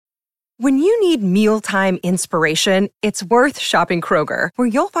When you need mealtime inspiration, it's worth shopping Kroger, where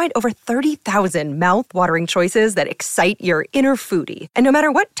you'll find over 30,000 mouth-watering choices that excite your inner foodie. And no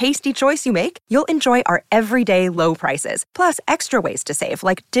matter what tasty choice you make, you'll enjoy our everyday low prices, plus extra ways to save,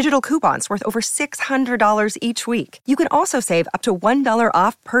 like digital coupons worth over $600 each week. You can also save up to $1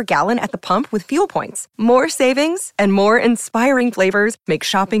 off per gallon at the pump with fuel points. More savings and more inspiring flavors make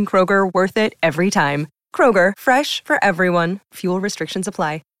shopping Kroger worth it every time. Kroger, fresh for everyone. Fuel restrictions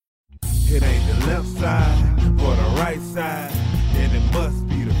apply. It ain't the left side or the right side, and it must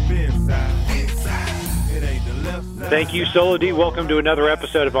be the fin side. It ain't the left side. Thank you, Solo D. Welcome to another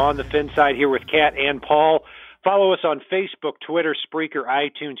episode of On the Fin Side here with Kat and Paul. Follow us on Facebook, Twitter, Spreaker,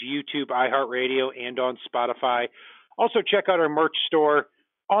 iTunes, YouTube, iHeartRadio, and on Spotify. Also, check out our merch store,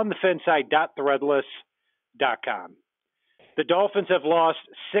 onthefinside.threadless.com. The Dolphins have lost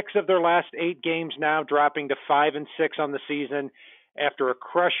 6 of their last 8 games now, dropping to 5-6 on the season after a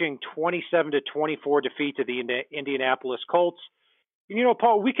crushing 27-24 defeat to the Indianapolis Colts. And, you know,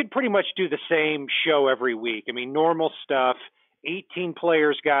 Paul, we could pretty much do the same show every week. I mean, normal stuff. 18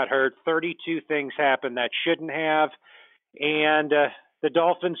 players got hurt. 32 things happened that shouldn't have. And the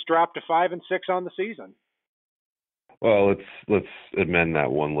Dolphins dropped to 5-6 on the season. Well, let's amend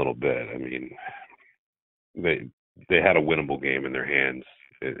that one little bit. I mean, they had a winnable game in their hands,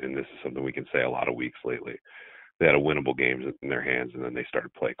 and this is something we can say a lot of weeks lately. They had a winnable game in their hands, and then they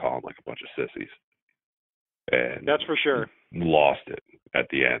started play calling like a bunch of sissies. And that's for sure. Lost it at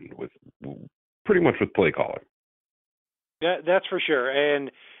the end with pretty much with play calling. That's for sure. And,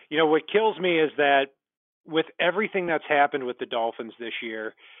 you know, what kills me is that with everything that's happened with the Dolphins this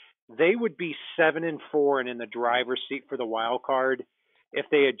year, they would be 7-4 and in the driver's seat for the wild card if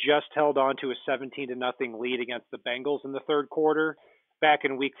they had just held on to a 17-0 lead against the Bengals in the third quarter back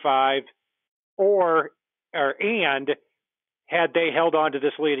in week 5, and had they held on to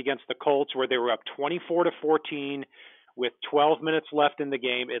this lead against the Colts where they were up 24-14 with 12 minutes left in the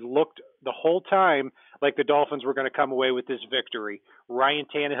game. It looked the whole time like the Dolphins were going to come away with this victory. Ryan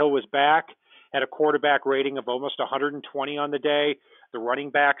Tannehill was back, had a quarterback rating of almost 120 on the day. The running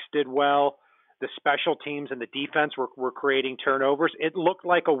backs did well. The special teams and the defense were creating turnovers. It looked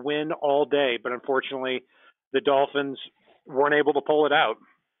like a win all day, but unfortunately the Dolphins weren't able to pull it out.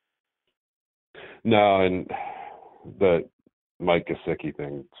 No, and the Mike Gesicki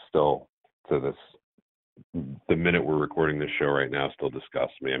thing still, to the minute we're recording this show right now, still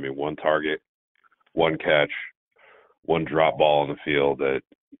disgusts me. I mean, 1 target, 1 catch, 1 drop ball on the field that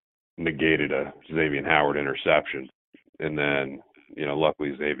negated a Xavier Howard interception. And then, you know,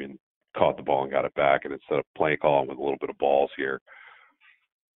 luckily Xavier caught the ball and got it back. And instead of play calling with a little bit of balls here,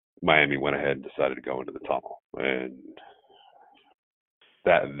 Miami went ahead and decided to go into the tunnel. And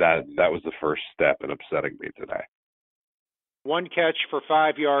that was the first step in upsetting me today. 1 catch for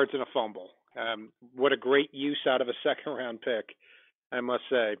 5 yards and a fumble. What a great use out of a second-round pick, I must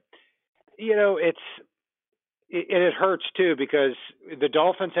say. You know, it hurts too because the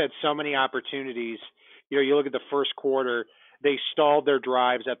Dolphins had so many opportunities. You know, you look at the first quarter, they stalled their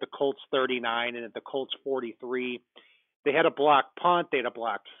drives at the Colts 39 and at the Colts 43. They had a blocked punt. They had a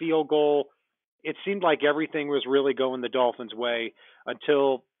blocked field goal. It seemed like everything was really going the Dolphins' way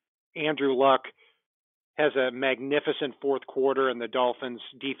until Andrew Luck has a magnificent fourth quarter and the Dolphins'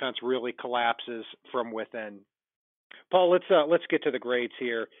 defense really collapses from within. Paul, let's get to the grades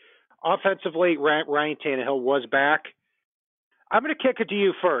here. Offensively, Ryan Tannehill was back. I'm going to kick it to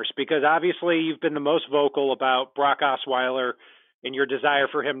you first because obviously you've been the most vocal about Brock Osweiler and your desire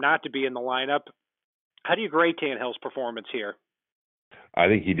for him not to be in the lineup. How do you grade Tannehill's performance here? I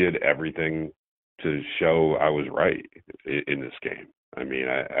think he did everything to show I was right in this game. I mean,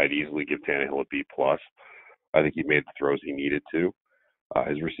 I'd easily give Tannehill a B+. I think he made the throws he needed to.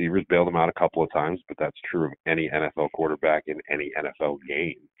 His receivers bailed him out a couple of times, but that's true of any NFL quarterback in any NFL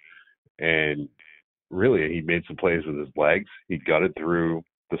game. And really, he made some plays with his legs. He gutted through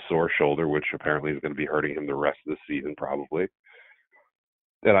the sore shoulder, which apparently is going to be hurting him the rest of the season probably.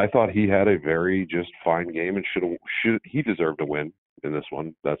 And I thought he had a very just fine game and he deserved a win in this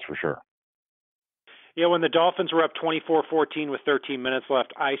one, that's for sure. Yeah, when the Dolphins were up 24-14 with 13 minutes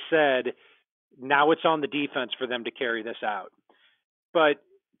left, I said, now it's on the defense for them to carry this out. But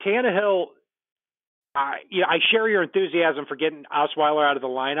Tannehill, I share your enthusiasm for getting Osweiler out of the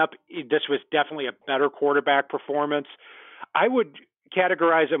lineup. This was definitely a better quarterback performance. I would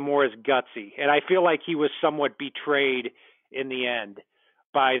categorize it more as gutsy, and I feel like he was somewhat betrayed in the end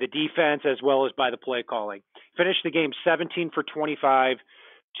by the defense as well as by the play calling. Finished the game 17 for 25,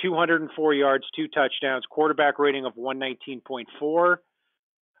 204 yards, 2 touchdowns, quarterback rating of 119.4.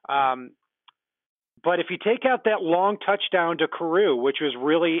 But if you take out that long touchdown to Carew, which was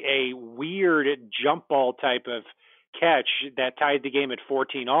really a weird jump ball type of catch that tied the game at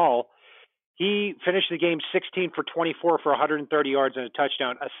 14-all, he finished the game 16 for 24 for 130 yards and a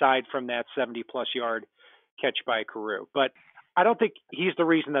touchdown, aside from that 70-plus yard catch by Carew. But I don't think he's the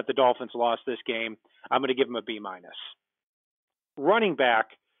reason that the Dolphins lost this game. I'm going to give him a B-. Running back,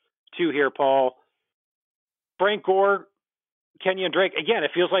 2 here, Paul. Frank Gore, Kenyon Drake. Again,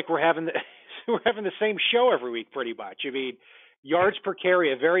 it feels like we're having the same show every week pretty much. I mean, yards per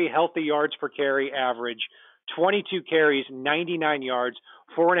carry, a very healthy yards per carry average, 22 carries, 99 yards,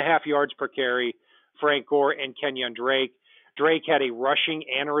 4.5 yards per carry, Frank Gore and Kenyon Drake. Drake had a rushing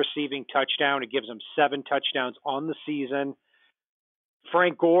and a receiving touchdown. It gives him 7 touchdowns on the season.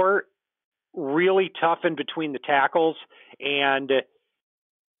 Frank Gore, really tough in between the tackles, and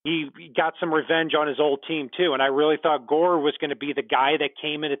he got some revenge on his old team too. And I really thought Gore was going to be the guy that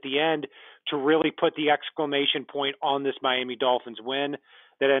came in at the end to really put the exclamation point on this Miami Dolphins win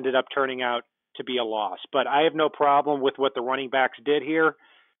that ended up turning out to be a loss. But I have no problem with what the running backs did here,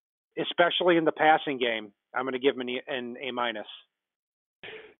 especially in the passing game. I'm going to give them an A-.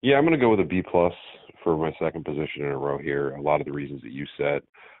 Yeah, I'm going to go with a B+ for my second position in a row here. A lot of the reasons that you said.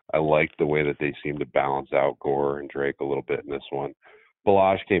 I liked the way that they seemed to balance out Gore and Drake a little bit in this one.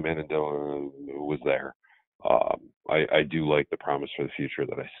 Ballage came in and was there. I do like the promise for the future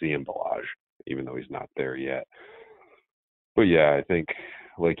that I see in Ballage, even though he's not there yet. But yeah, I think,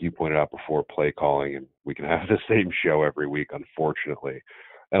 like you pointed out before, play calling, and we can have the same show every week, unfortunately.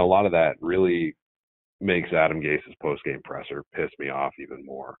 And a lot of that really makes Adam Gase's post-game presser piss me off even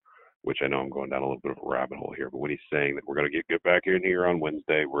more, which I know I'm going down a little bit of a rabbit hole here. But when he's saying that we're going to get back in here on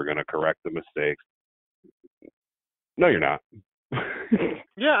Wednesday, we're going to correct the mistakes. No, you're not.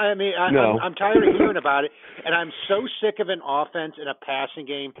 Yeah, I mean, I'm tired of hearing about it, and I'm so sick of an offense in a passing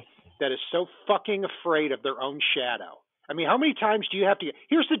game that is so fucking afraid of their own shadow. I mean, how many times do you have to –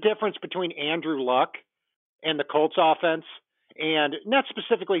 here's the difference between Andrew Luck and the Colts offense, and not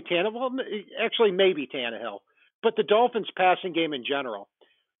specifically Tannehill, well, actually maybe Tannehill, but the Dolphins passing game in general.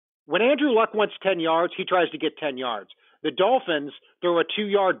 When Andrew Luck wants 10 yards, he tries to get 10 yards. The Dolphins throw a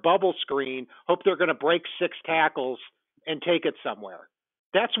 2-yard bubble screen, hope they're going to break 6 tackles and take it somewhere.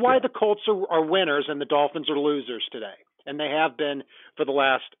 That's why the Colts are winners and the Dolphins are losers today. And they have been for the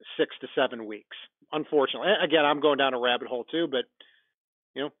last 6 to 7 weeks, unfortunately. Again, I'm going down a rabbit hole too, but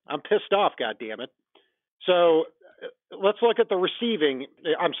I'm pissed off, goddammit. So let's look at the receiving.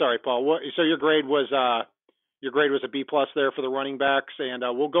 I'm sorry, Paul. So your grade was a B+ there for the running backs, and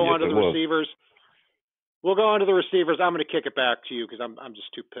we'll go on to the receivers. We'll go on to the receivers. I'm going to kick it back to you because I'm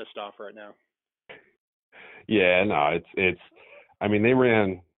just too pissed off right now. Yeah, no, it's. I mean, they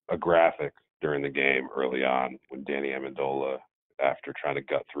ran a graphic during the game early on when Danny Amendola, after trying to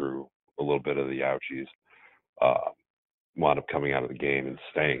gut through a little bit of the ouchies, wound up coming out of the game and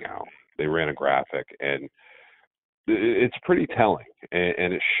staying out. They ran a graphic, and it's pretty telling,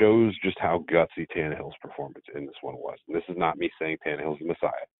 and it shows just how gutsy Tannehill's performance in this one was. And this is not me saying Tannehill's the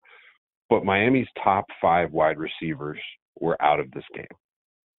Messiah, but Miami's top 5 wide receivers were out of this game.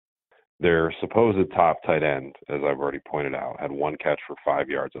 Their supposed top tight end, as I've already pointed out, had 1 catch for 5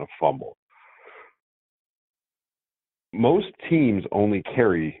 yards and a fumble. Most teams only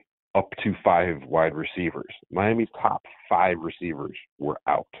carry up to 5 wide receivers. Miami's top 5 receivers were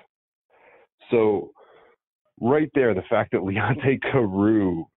out. So right there, the fact that Leonte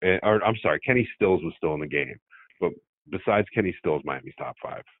Carew, Kenny Stills was still in the game, but besides Kenny Stills, Miami's top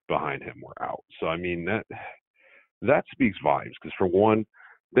 5 behind him were out. So, I mean, that speaks volumes because, for one,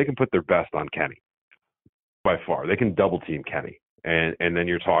 they can put their best on Kenny by far. They can double team Kenny. And then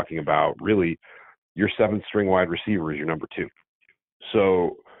you're talking about really your 7th string wide receiver is your number 2.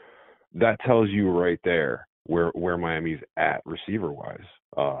 So that tells you right there where Miami's at receiver wise.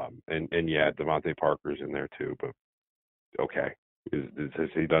 And yeah, Devontae Parker's in there too, but okay. Has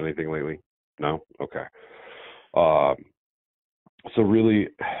he done anything lately? No? Okay. So really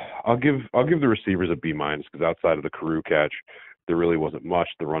I'll give the receivers a B- because outside of the Carew catch, there really wasn't much.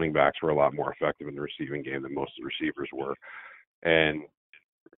 The running backs were a lot more effective in the receiving game than most of the receivers were. And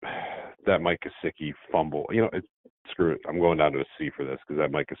that Mike Gesicki fumble, screw it. I'm going down to a C for this because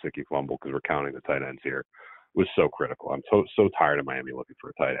that Mike Gesicki fumble, because we're counting the tight ends here, was so critical. I'm so tired of Miami looking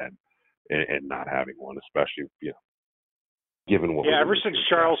for a tight end and not having one, especially, given what. Yeah, ever since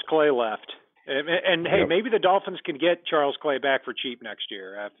Charles Clay left. And hey, maybe the Dolphins can get Charles Clay back for cheap next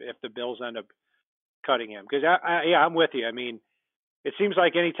year if the Bills end up cutting him. Because, I'm with you. I mean, it seems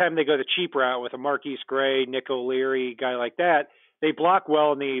like anytime they go the cheap route with a Marquise Gray, Nick O'Leary, guy like that, they block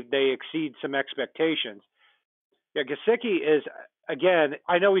well and they exceed some expectations. Yeah, Gesicki is again,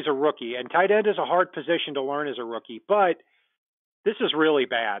 I know he's a rookie, and tight end is a hard position to learn as a rookie, but this is really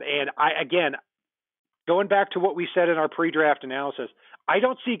bad. And again, going back to what we said in our pre-draft analysis, I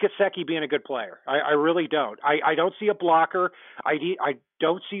don't see Gesicki being a good player. I really don't. I don't see a blocker. I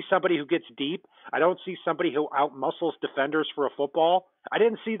don't see somebody who gets deep. I don't see somebody who outmuscles defenders for a football. I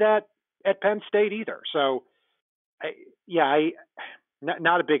didn't see that at Penn State either. So,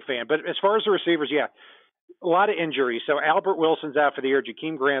 not a big fan. But as far as the receivers, a lot of injuries. So Albert Wilson's out for the year.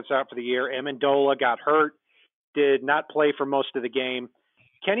 Jakeem Grant's out for the year. Amendola got hurt, did not play for most of the game.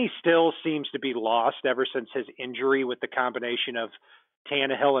 Kenny Stills seems to be lost ever since his injury with the combination of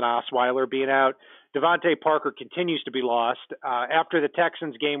Tannehill and Osweiler being out. Devontae Parker continues to be lost. After the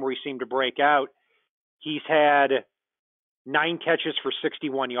Texans game where he seemed to break out, he's had 9 catches for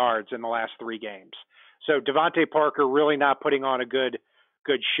 61 yards in the last 3 games. So Devontae Parker really not putting on a good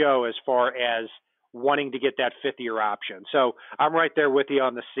show as far as wanting to get that 5th-year option. So I'm right there with you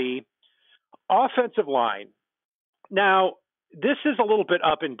on the C. Offensive line. Now, this is a little bit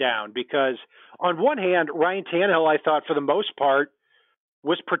up and down because on one hand, Ryan Tannehill, I thought for the most part,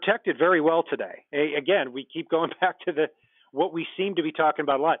 was protected very well today. Again, we keep going back to what we seem to be talking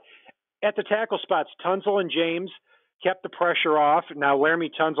about a lot. At the tackle spots, Tunsil and James kept the pressure off. Now,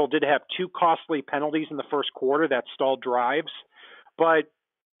 Laramie Tunsil did have 2 costly penalties in the first quarter that stalled drives. But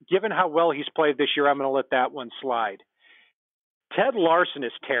given how well he's played this year, I'm going to let that one slide. Ted Larson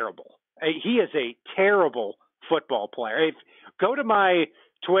is terrible. He is a terrible football player. Go to my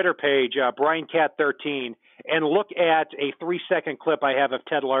Twitter page, BrianCat13, and look at a 3-second clip I have of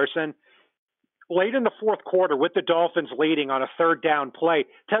Ted Larson. Late in the fourth quarter, with the Dolphins leading on a 3rd down play,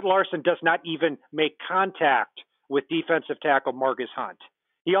 Ted Larson does not even make contact with defensive tackle Marcus Hunt.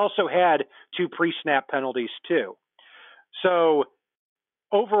 He also had 2 pre-snap penalties too. So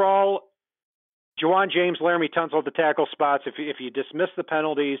overall, Juwan James, Laramie Tunsil at the tackle spots. If you dismiss the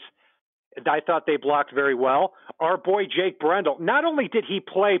penalties, I thought they blocked very well. Our boy Jake Brendel, not only did he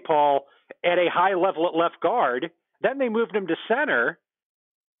play, Paul, at a high level at left guard, then they moved him to center,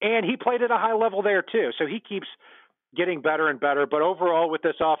 and he played at a high level there too. So he keeps getting better and better. But overall, with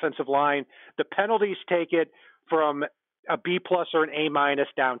this offensive line, the penalties take it from a B+ or an A-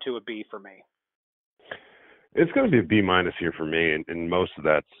 down to a B for me. It's going to be a B- here for me, and most of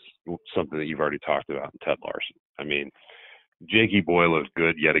that's something that you've already talked about in Ted Larson. I mean, Jakey Boy looks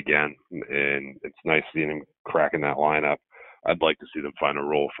good yet again, and it's nice seeing him cracking that lineup. I'd like to see them find a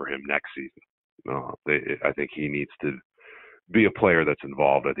role for him next season. I think he needs to be a player that's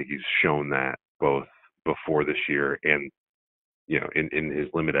involved. I think he's shown that both before this year and, in his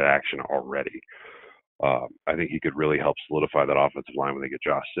limited action already. I think he could really help solidify that offensive line when they get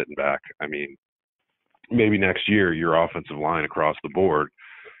Josh Sitton back. I mean, maybe next year your offensive line across the board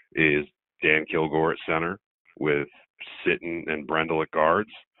is Dan Kilgore at center with Sitton and Brendel at guards,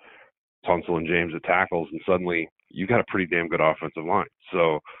 Tunsil and James at tackles, and suddenly you got a pretty damn good offensive line.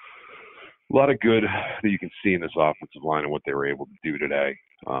 So a lot of good that you can see in this offensive line and what they were able to do today.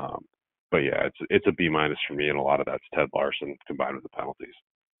 But yeah, it's a B- for me, and a lot of that's Ted Larson combined with the penalties.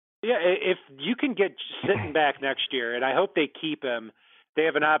 Yeah, if you can get Sitton back next year, and I hope they keep him, they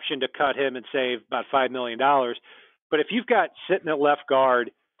have an option to cut him and save about $5 million. But if you've got Sitton at left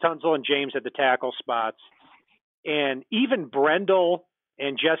guard, Tunsil and James at the tackle spots, and even Brendel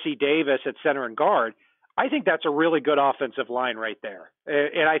and Jesse Davis at center and guard, I think that's a really good offensive line right there.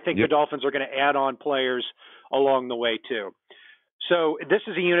 And I think the Dolphins are going to add on players along the way too. So this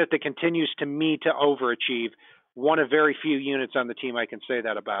is a unit that continues to me to overachieve. One of very few units on the team I can say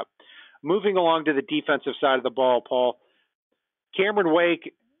that about. Moving along to the defensive side of the ball, Paul, Cameron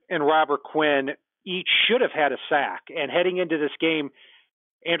Wake and Robert Quinn each should have had a sack. And heading into this game,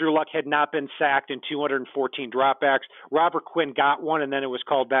 Andrew Luck had not been sacked in 214 dropbacks. Robert Quinn got one, and then it was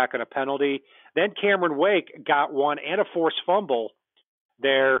called back on a penalty. Then Cameron Wake got one and a forced fumble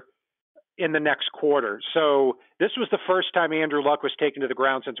there in the next quarter. So this was the first time Andrew Luck was taken to the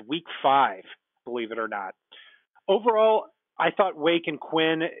ground since week 5, believe it or not. Overall, I thought Wake and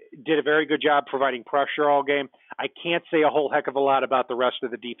Quinn did a very good job providing pressure all game. I can't say a whole heck of a lot about the rest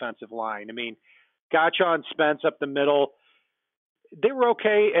of the defensive line. I mean, Gotcha and Spence up the middle, they were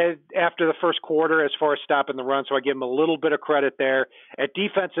okay after the first quarter as far as stopping the run, so I give them a little bit of credit there. At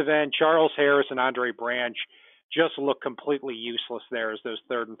defensive end, Charles Harris and Andre Branch just look completely useless there as those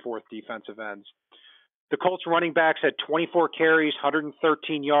 3rd and 4th defensive ends. The Colts running backs had 24 carries,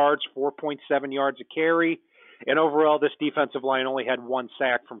 113 yards, 4.7 yards a carry, and overall this defensive line only had 1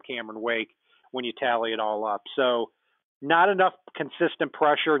 sack from Cameron Wake when you tally it all up. So not enough consistent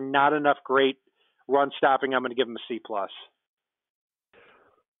pressure, not enough great run stopping. I'm going to give them a C+.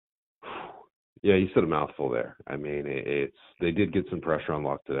 Yeah, you said a mouthful there. I mean, they did get some pressure on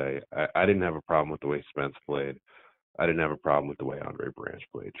Luck today. I didn't have a problem with the way Spence played. I didn't have a problem with the way Andre Branch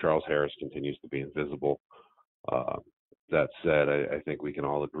played. Charles Harris continues to be invisible. Uh, that said, I think we can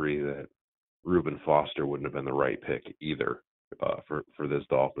all agree that Reuben Foster wouldn't have been the right pick either for this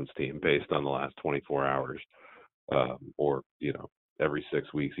Dolphins team based on the last 24 hours. Or, every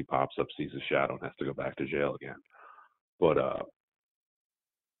 6 weeks he pops up, sees a shadow, and has to go back to jail again. But,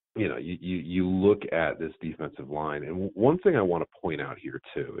 you look at this defensive line, and one thing I want to point out here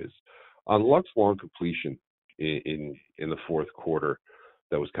too is on Luck's long completion in the fourth quarter,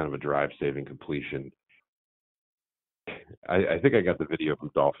 that was kind of a drive-saving completion. I think I got the video from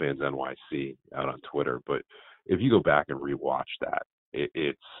Dolphins NYC out on Twitter, but if you go back and rewatch that,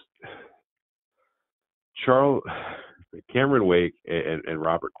 it's Cameron Wake and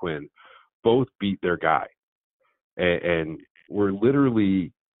Robert Quinn both beat their guy, and were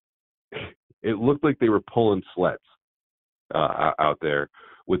literally, it looked like they were pulling sleds out there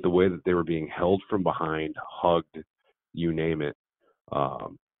with the way that they were being held from behind, hugged, you name it. I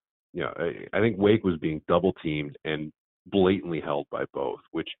think Wake was being double teamed and blatantly held by both,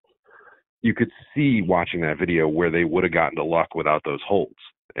 which you could see watching that video where they would have gotten to Luck without those holds.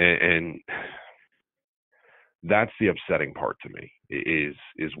 And that's the upsetting part to me is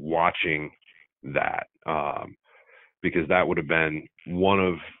watching that, because that would have been one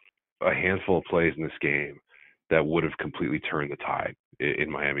of a handful of plays in this game that would have completely turned the tide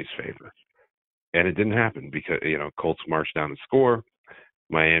in Miami's favor. And it didn't happen because, Colts marched down the score.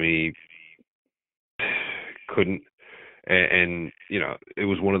 Miami couldn't. And it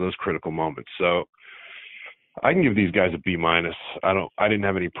was one of those critical moments. So I can give these guys a B-. I didn't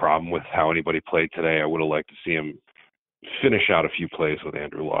have any problem with how anybody played today. I would have liked to see him finish out a few plays with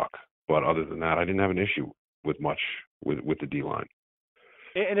Andrew Luck. But other than that, I didn't have an issue with much with the D-line.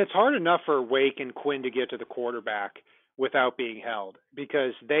 And it's hard enough for Wake and Quinn to get to the quarterback without being held,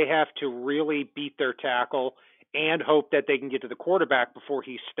 because they have to really beat their tackle and hope that they can get to the quarterback before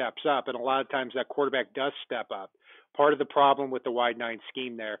he steps up. And a lot of times that quarterback does step up. Part of the problem with the wide nine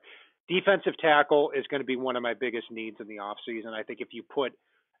scheme there. Defensive tackle is going to be one of my biggest needs in the offseason. I think if you put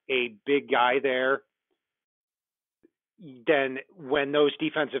a big guy there, then when those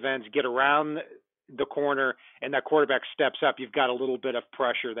defensive ends get around the corner and that quarterback steps up, you've got a little bit of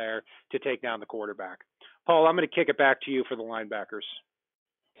pressure there to take down the quarterback. Paul, I'm going to kick it back to you for the linebackers.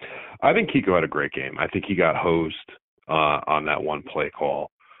 I think Kiko had a great game. I think he got hosed on that one play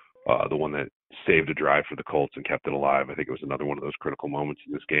call, the one that saved a drive for the Colts and kept it alive. I think it was another one of those critical moments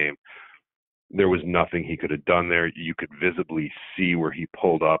in this game. There was nothing he could have done there. You could visibly see where he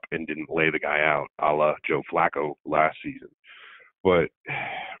pulled up and didn't lay the guy out, a la Joe Flacco last season. But,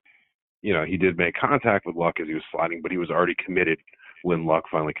 he did make contact with Luck as he was sliding, but he was already committed when Luck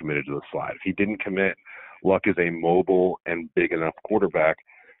finally committed to the slide. If he didn't commit, Luck is a mobile and big enough quarterback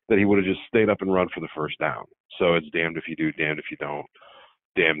that he would have just stayed up and run for the first down. So it's damned if you do, damned if you don't.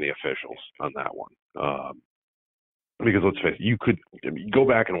 Damn the officials on that one. Because let's face it, you could go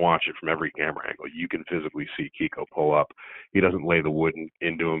back and watch it from every camera angle. You can physically see Kiko pull up. He doesn't lay the wood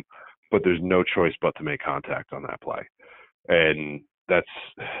into him, but there's no choice but to make contact on that play. And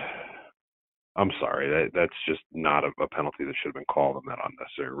I'm sorry, that's just not a penalty that should have been called on that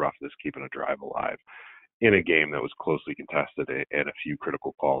unnecessary roughness, keeping a drive alive in a game that was closely contested, and a few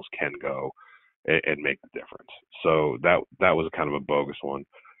critical calls can go and make the difference. So that was kind of a bogus one.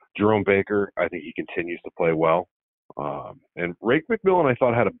 Jerome Baker, I think he continues to play well. And Rake McMillan, I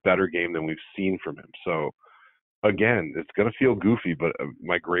thought, had a better game than we've seen from him. So, again, it's going to feel goofy, but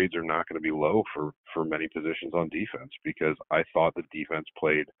my grades are not going to be low for many positions on defense, because I thought the defense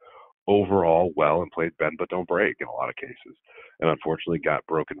played overall well and played bend but don't break in a lot of cases, and unfortunately got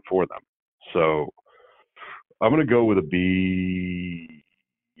broken for them. So I'm going to go with a B.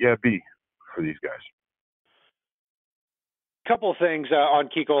 Yeah, B for these guys. Couple of things on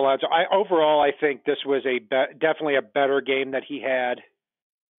Kiko Alonso. Overall, I think this was definitely a better game that he had,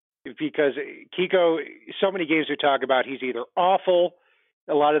 because Kiko, so many games we talk about, he's either awful,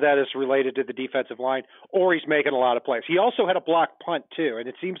 a lot of that is related to the defensive line, or he's making a lot of plays. He also had a blocked punt too, and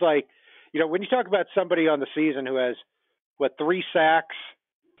it seems like, when you talk about somebody on the season who has, 3 sacks,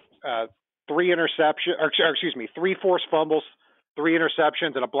 3 forced fumbles, 3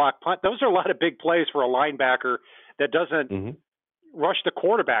 interceptions, and a blocked punt, those are a lot of big plays for a linebacker that doesn't rush the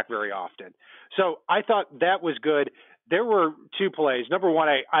quarterback very often. So I thought that was good. There were 2 plays. Number one,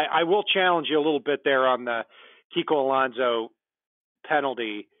 I will challenge you a little bit there on the Kiko Alonso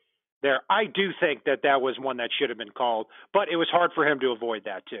penalty. there. I do think that was one that should have been called, but it was hard for him to avoid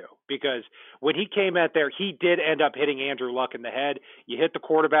that too, because when he came at there, he did end up hitting Andrew Luck in the head. You hit the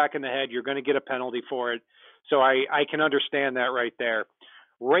quarterback in the head, you're going to get a penalty for it. So I can understand that right there.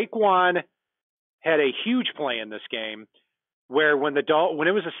 Raekwon had a huge play in this game where when it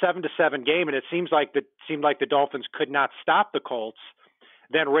was a 7-7 game and it seemed like the Dolphins could not stop the Colts,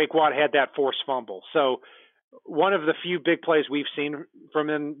 then Raekwon had that forced fumble. So one of the few big plays we've seen from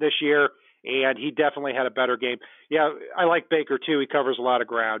him this year, and he definitely had a better game. Yeah, I like Baker too. He covers a lot of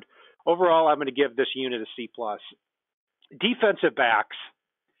ground. Overall, I'm going to give this unit a C+. Defensive backs.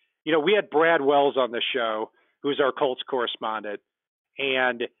 We had Brad Wells on the show, who's our Colts correspondent,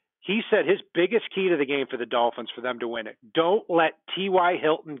 and he said his biggest key to the game for the Dolphins for them to win it, don't let T.Y.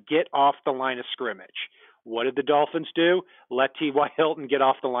 Hilton get off the line of scrimmage. What did the Dolphins do? Let T.Y. Hilton get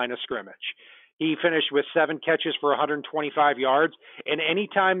off the line of scrimmage. He finished with 7 catches for 125 yards, and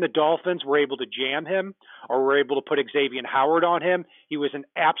anytime the Dolphins were able to jam him or were able to put Xavier Howard on him, he was an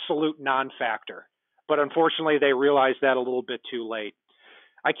absolute non-factor. But unfortunately, they realized that a little bit too late.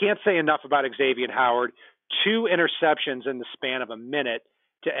 I can't say enough about Xavier Howard. 2 interceptions in the span of a minute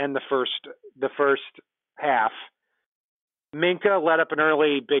to end the first half. Minka let up an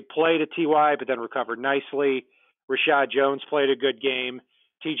early big play to T.Y., but then recovered nicely. Rashad Jones played a good game.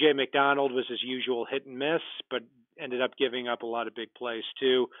 T.J. McDonald was his usual hit and miss, but ended up giving up a lot of big plays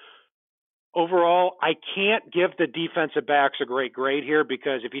too. Overall, I can't give the defensive backs a great grade here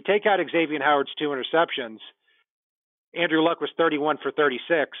because if you take out Xavier Howard's 2 interceptions, Andrew Luck was 31 for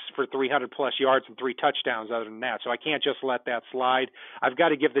 36 for 300-plus yards and 3 touchdowns other than that. So I can't just let that slide. I've got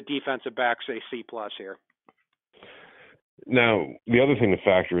to give the defensive backs a C+ here. Now, the other thing to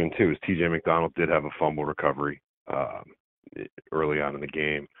factor in, too, is T.J. McDonald did have a fumble recovery early on in the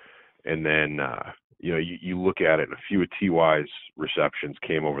game. And then, you look at it, and a few of T.Y.'s receptions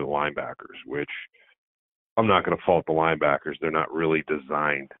came over the linebackers, which I'm not going to fault the linebackers. They're not really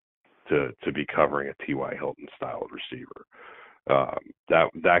designed to be covering a T.Y. Hilton style of receiver.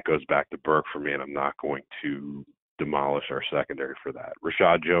 That goes back to Burke for me, and I'm not going to demolish our secondary for that.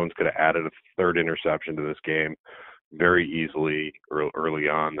 Rashad Jones could have added a 3rd interception to this game very easily early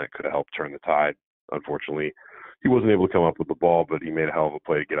on that could have helped turn the tide. Unfortunately, he wasn't able to come up with the ball, but he made a hell of a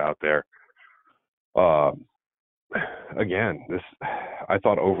play to get out there. Again, I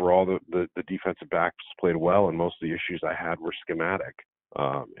thought overall the defensive backs played well, and most of the issues I had were schematic.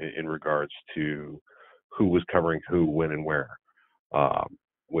 In regards to who was covering who, when, and where,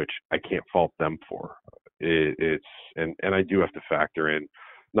 which I can't fault them for. And I do have to factor in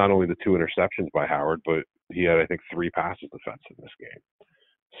not only the 2 interceptions by Howard, but he had, I think, 3 passes defense in this game.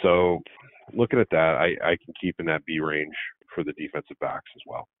 So looking at that, I can keep in that B range for the defensive backs as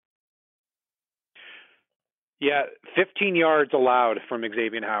well. Yeah, 15 yards allowed from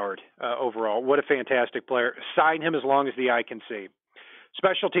Xavier Howard overall. What a fantastic player. Sign him as long as the eye can see.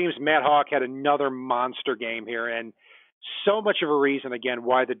 Special teams, Matt Hawk had another monster game here, and so much of a reason, again,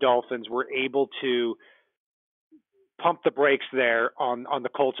 why the Dolphins were able to pump the brakes there on the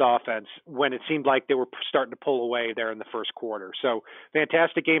Colts offense when it seemed like they were starting to pull away there in the first quarter. So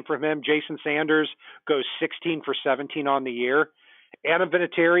fantastic game from him. Jason Sanders goes 16 for 17 on the year. Adam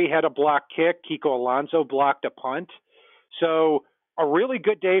Vinatieri had a block kick. Kiko Alonso blocked a punt. So a really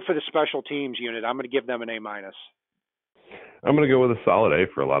good day for the special teams unit. I'm going to give them an A-. I'm going to go with a solid A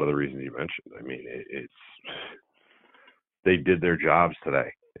for a lot of the reasons you mentioned. I mean, they did their jobs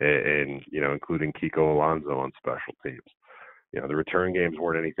today, and including Kiko Alonso on special teams. The return games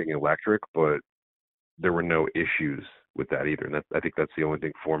weren't anything electric, but there were no issues with that either. And I think that's the only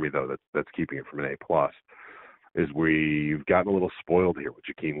thing for me, though, that's keeping it from an A+, is we've gotten a little spoiled here with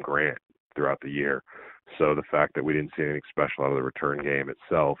Jakeem Grant throughout the year. So the fact that we didn't see anything special out of the return game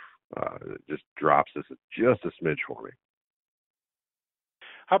itself just drops this just a smidge for me.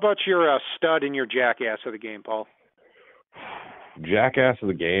 How about your stud and your jackass of the game, Paul? Jackass of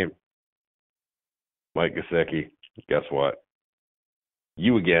the game, Mike Gesicki. Guess what?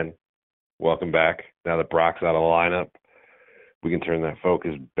 You again. Welcome back. Now that Brock's out of the lineup, we can turn that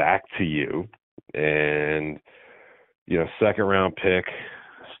focus back to you. And, 2nd-round pick,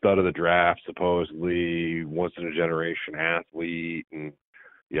 stud of the draft, supposedly once-in-a-generation athlete, and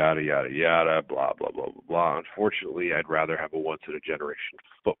yada, yada, yada, blah, blah, blah, blah, blah. Unfortunately, I'd rather have a once-in-a-generation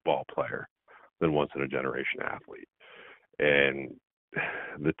football player than once-in-a-generation athlete. And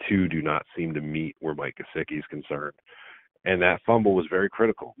the two do not seem to meet where Mike Gesicki is concerned. And that fumble was very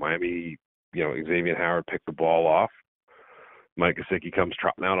critical. Miami, Xavier Howard picked the ball off. Mike Gesicki comes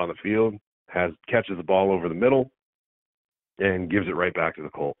trotting out on the field, catches the ball over the middle, and gives it right back to the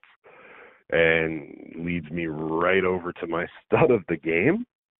Colts. And leads me right over to my stud of the game,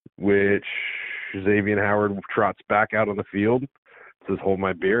 which Xavier Howard trots back out on the field, says, hold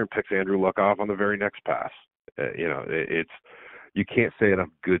my beer, and picks Andrew Luck off on the very next pass. You can't say enough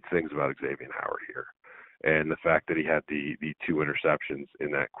good things about Xavier Howard here. And the fact that he had the 2 interceptions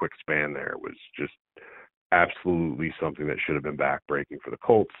in that quick span there was just absolutely something that should have been backbreaking for the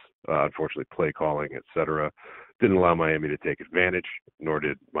Colts. Unfortunately, play calling, etc., didn't allow Miami to take advantage, nor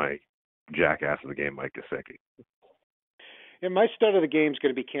did my jackass of the game, Mike Gesicki. And my stud of the game is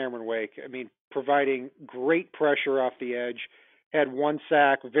going to be Cameron Wake. I mean, providing great pressure off the edge, had 1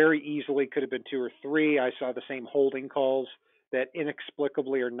 sack, very easily could have been 2 or 3. I saw the same holding calls that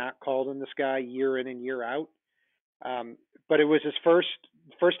inexplicably are not called in this guy year in and year out. But it was his first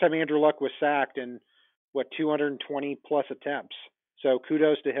time Andrew Luck was sacked in 220 plus attempts. So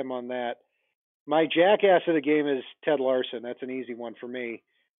kudos to him on that. My jackass of the game is Ted Larson. That's an easy one for me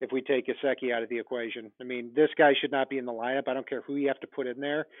if we take Gesicki out of the equation. I mean, this guy should not be in the lineup. I don't care who you have to put in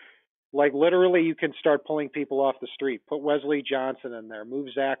there. Like, literally, you can start pulling people off the street. Put Wesley Johnson in there. Move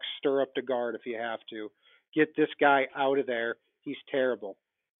Zach Stirrup to guard if you have to. Get this guy out of there. He's terrible.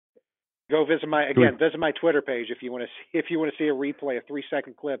 Go visit my Twitter page if you want to see a replay, a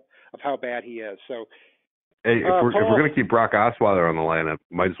 3-second clip of how bad he is. So, hey, if we're going to keep Brock Osweiler on the lineup,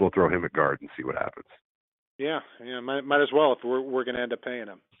 might as well throw him at guard and see what happens. Yeah, might as well if we're going to end up paying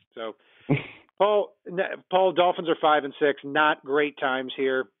him. So, Paul, Dolphins are 5-6. Not great times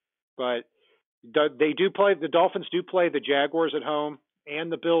here, but the Dolphins do play the Jaguars at home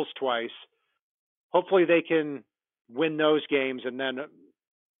and the Bills twice. Hopefully, they can win those games and then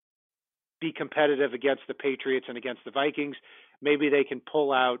be competitive against the Patriots and against the Vikings. Maybe they can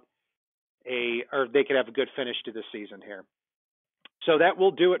pull out or they could have a good finish to this season here. So that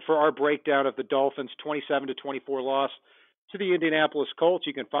will do it for our breakdown of the Dolphins' 27-24 loss to the Indianapolis Colts.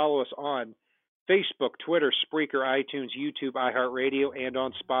 You can follow us on Facebook, Twitter, Spreaker, iTunes, YouTube, iHeartRadio, and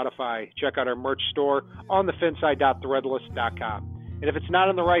on Spotify. Check out our merch store on thefinside.threadless.com. And if it's not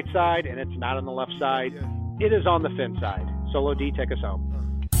on the right side and it's not on the left side, it is on the fin side. Solo D, take us home.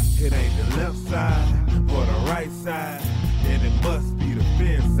 It ain't the left side or the right side, and it must be the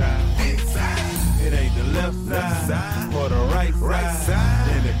fin side. Inside. It ain't the left side or the right side,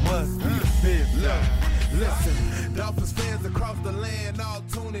 and it must be the fin side. Listen, Dolphins fans across the land all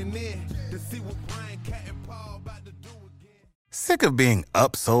tuning in to see what Brian, Cat, and Paul about to do again. Sick of being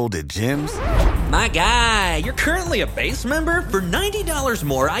upsold at gyms? My guy, you're currently a base member? For $90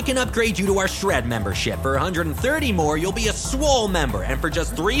 more, I can upgrade you to our Shred membership. For $130 more, you'll be a Swole member. And for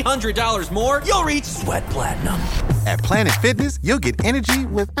just $300 more, you'll reach Sweat Platinum. At Planet Fitness, you'll get energy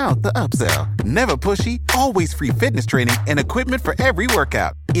without the upsell. Never pushy, always free fitness training and equipment for every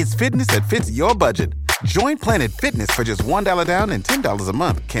workout. It's fitness that fits your budget. Join Planet Fitness for just $1 down and $10 a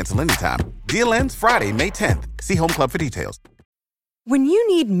month. Cancel anytime. Deal ends Friday, May 10th. See Home Club for details. When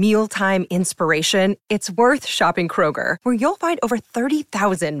you need mealtime inspiration, it's worth shopping Kroger, where you'll find over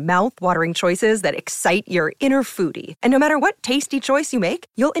 30,000 mouth-watering choices that excite your inner foodie. And no matter what tasty choice you make,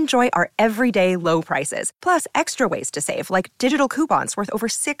 you'll enjoy our everyday low prices, plus extra ways to save, like digital coupons worth over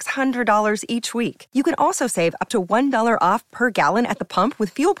 $600 each week. You can also save up to $1 off per gallon at the pump with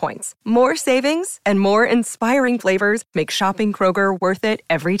fuel points. More savings and more inspiring flavors make shopping Kroger worth it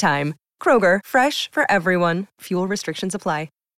every time. Kroger, fresh for everyone. Fuel restrictions apply.